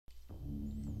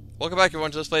Welcome back, everyone,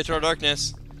 to Let's Play Eternal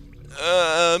Darkness.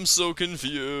 I'm so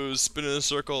confused. Spin in a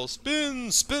circle.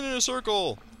 Spin! Spin in a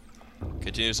circle!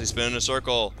 Continuously spin in a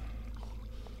circle.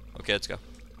 Okay, let's go.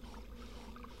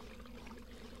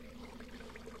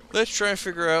 Let's try and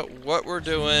figure out what we're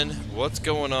doing, what's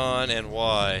going on, and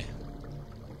why.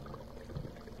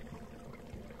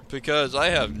 Because I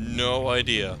have no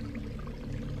idea.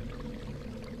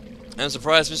 And I'm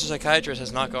surprised Mr. Psychiatrist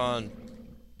has not gone,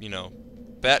 you know,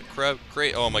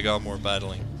 crazy. Oh my god, more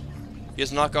battling. He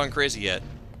has not gone crazy yet.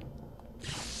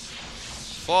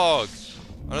 Fog!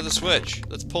 Another switch.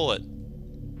 Let's pull it.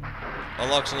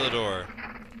 Unlocks another door.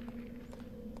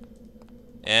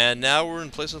 And now we're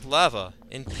in place with lava.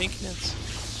 In pinkness.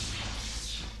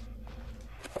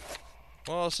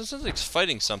 Well, since it's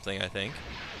fighting something, I think.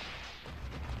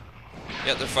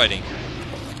 Yeah, they're fighting.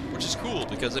 Which is cool,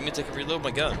 because that means I can reload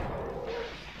my gun.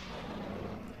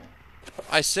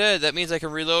 I said that means I can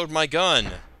reload my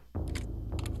gun.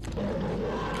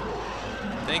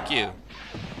 Thank you.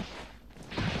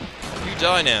 You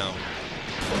die now.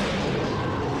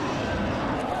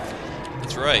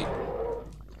 That's right.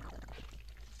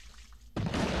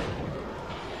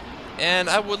 And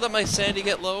I would let my sanity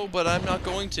get low, but I'm not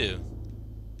going to.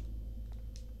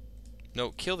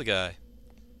 No, kill the guy.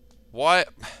 Why?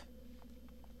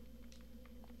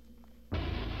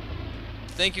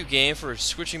 Thank you, game, for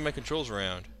switching my controls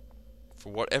around. For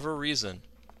whatever reason.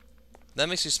 That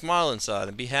makes me smile inside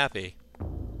and be happy.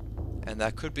 And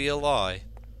that could be a lie.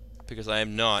 Because I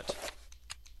am not.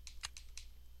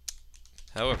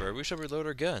 However, we shall reload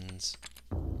our guns.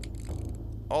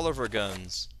 All of our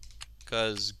guns.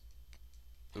 Because...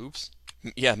 Oops.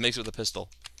 Yeah, mix it with a pistol.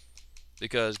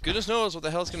 Because goodness knows what the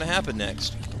hell's going to happen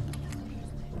next.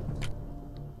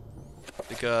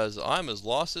 Because I'm as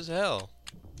lost as hell.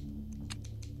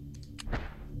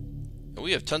 And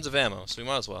we have tons of ammo, so we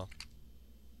might as well.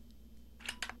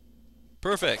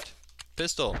 Perfect.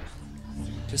 Pistol.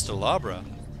 Pistolabra.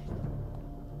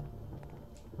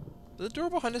 Did the door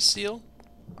behind us seal?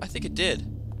 I think it did.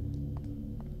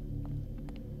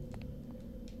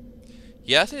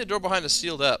 Yeah, I think the door behind us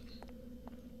sealed up.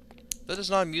 That does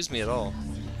not amuse me at all.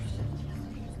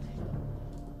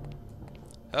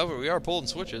 However, we are pulling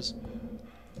switches.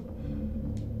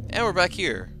 And we're back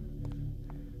here.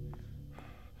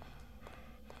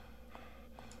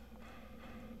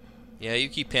 Yeah, you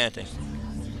keep panting.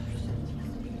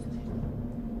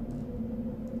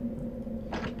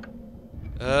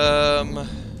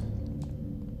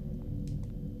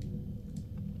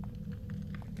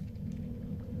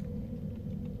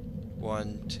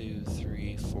 One, two,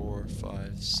 three, four,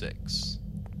 five, six.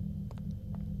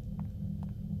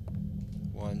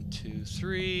 1, 2,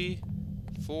 3,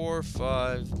 4,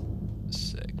 5,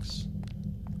 6.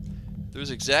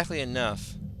 There's exactly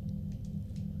enough.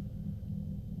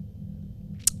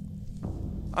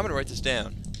 I'm gonna write this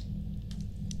down.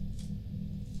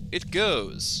 It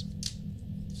goes.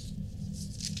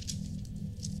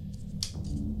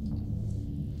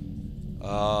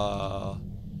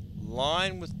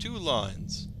 Line with 2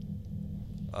 lines.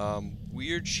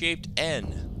 Weird shaped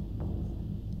N.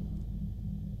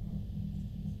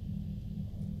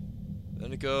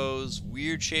 Then it goes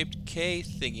weird shaped K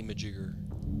thingy-majigger.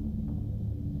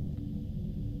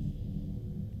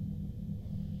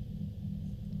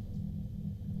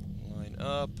 Line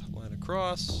up, line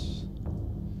across.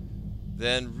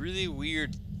 Then really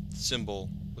weird symbol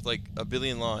with like a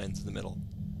billion lines in the middle.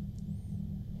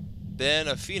 Then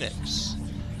a phoenix.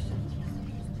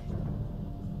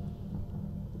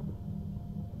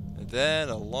 And then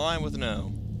a line with an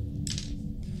O.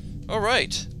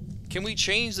 Alright. Can we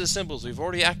change the symbols we've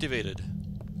already activated?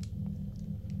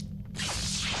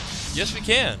 Yes, we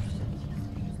can.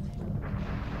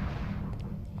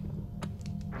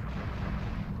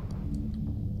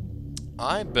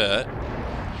 I bet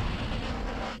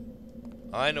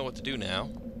I know what to do now.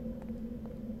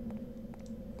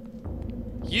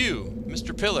 You,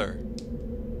 Mr. Pillar.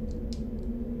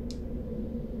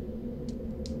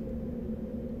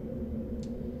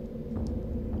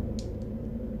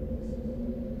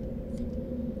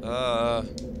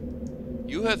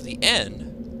 You have the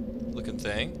N looking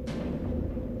thing.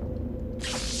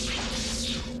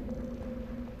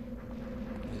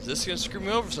 Is this gonna screw me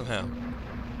over somehow?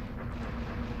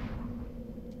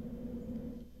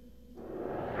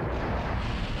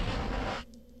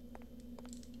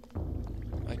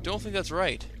 I don't think that's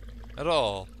right at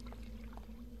all.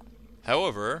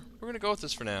 However, we're gonna go with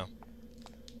this for now.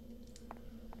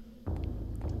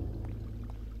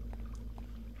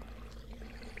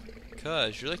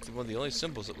 Because you're like one of the only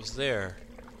symbols that was there.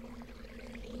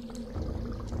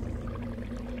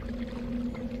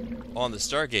 on the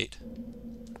Stargate.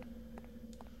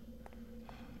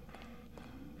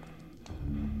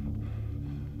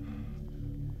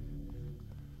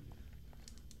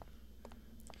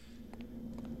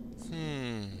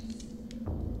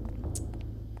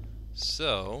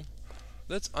 So,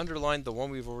 let's underline the one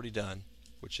we've already done,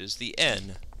 which is the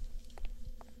N.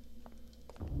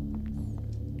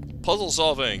 Puzzle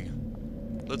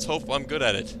solving! Let's hope I'm good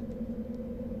at it.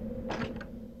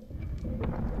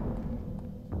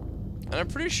 And I'm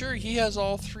pretty sure he has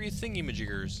all three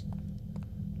thingy-majiggers.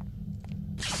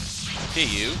 Hey,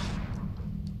 you.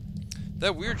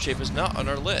 That weird shape is not on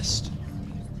our list.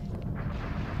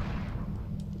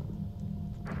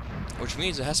 Which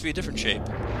means it has to be a different shape.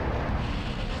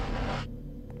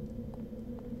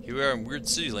 Here we are in Weird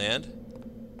City Land.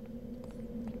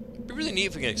 It'd be really neat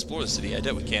if we can explore the city. I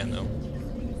doubt we can, though.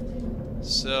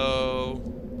 So...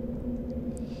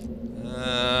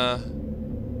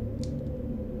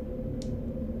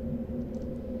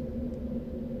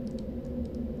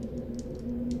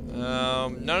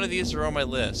 none of these are on my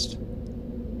list.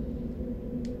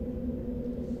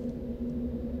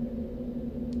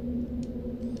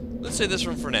 Let's say this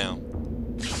one for now.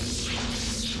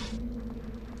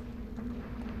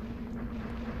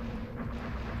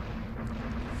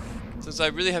 Since I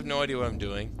really have no idea what I'm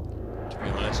doing, to be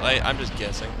honest. I'm just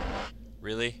guessing.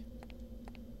 Really?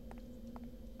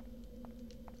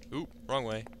 Oop, wrong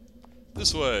way.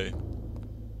 This way.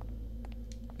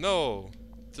 No,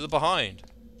 to the behind.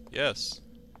 Yes.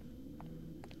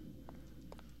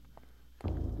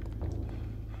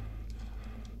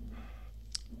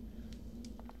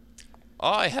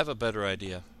 I have a better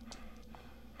idea.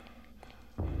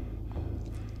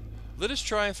 Let us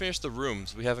try and finish the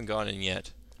rooms we haven't gone in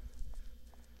yet.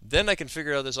 Then I can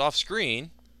figure out this off-screen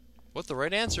what the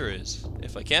right answer is,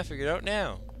 if I can't figure it out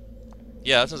now.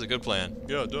 Yeah, that sounds a good plan.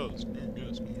 Yeah, it does.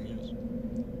 Yes, yes.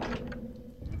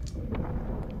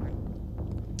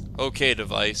 Okay,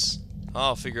 device.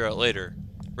 I'll figure out later.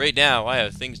 Right now, I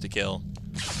have things to kill.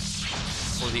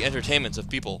 For the entertainments of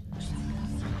people.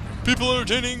 People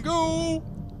entertaining, go!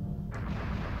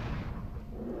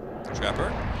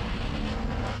 Trapper?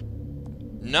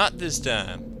 Not this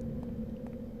time.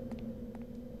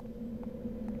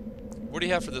 What do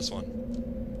you have for this one?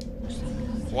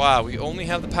 Wow, we only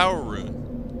have the power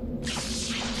rune.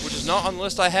 Which is not on the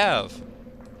list I have.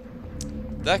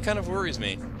 That kind of worries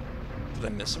me. Did I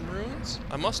miss some runes?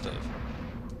 I must have.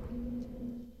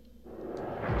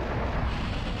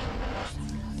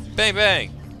 Bang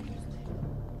bang!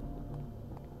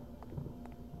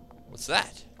 What's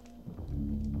that?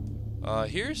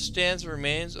 Here stands the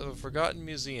remains of a forgotten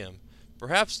museum.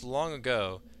 Perhaps long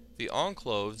ago, the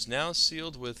enclaves, now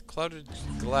sealed with clouded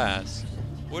glass,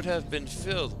 would have been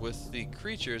filled with the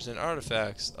creatures and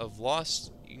artifacts of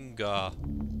lost Nga.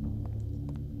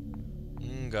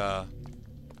 Nga.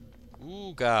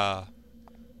 Ooga.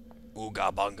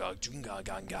 Ooga bunga junga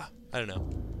ganga. I don't know.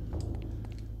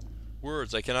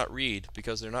 Words I cannot read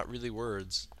because they're not really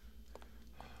words.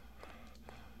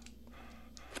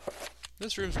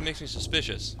 This room makes me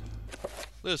suspicious.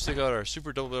 Let's take out our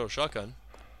super double barrel shotgun.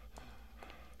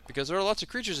 Because there are lots of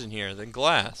creatures in here than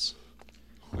glass.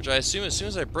 Which I assume as soon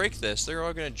as I break this, they're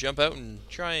all going to jump out and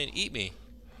try and eat me.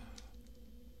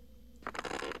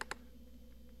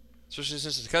 Especially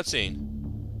since it's a cutscene.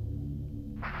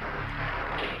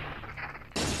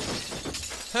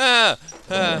 Ha!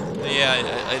 Ha!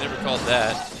 Yeah, I never called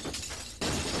that.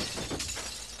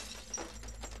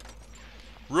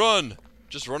 Run!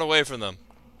 Just run away from them.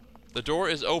 The door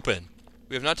is open.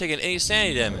 We have not taken any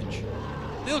sanity damage.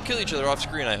 They'll kill each other off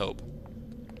screen, I hope.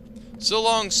 So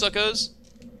long, suckers!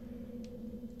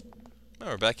 Oh,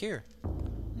 we're back here.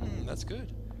 That's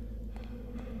good.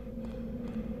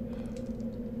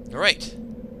 Alright.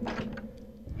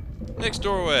 Next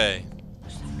doorway.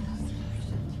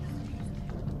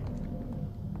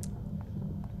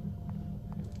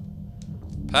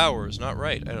 Power is not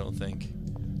right, I don't think.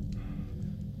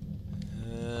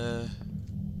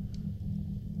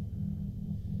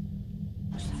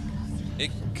 It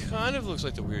kind of looks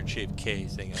like the weird shaped K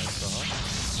thing I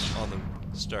saw on the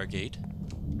Stargate.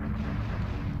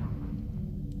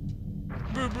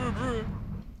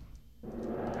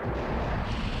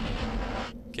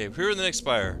 Okay, we're in the next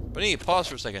spire. But I need to pause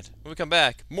for a second. When we come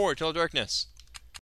back, more Eternal Darkness.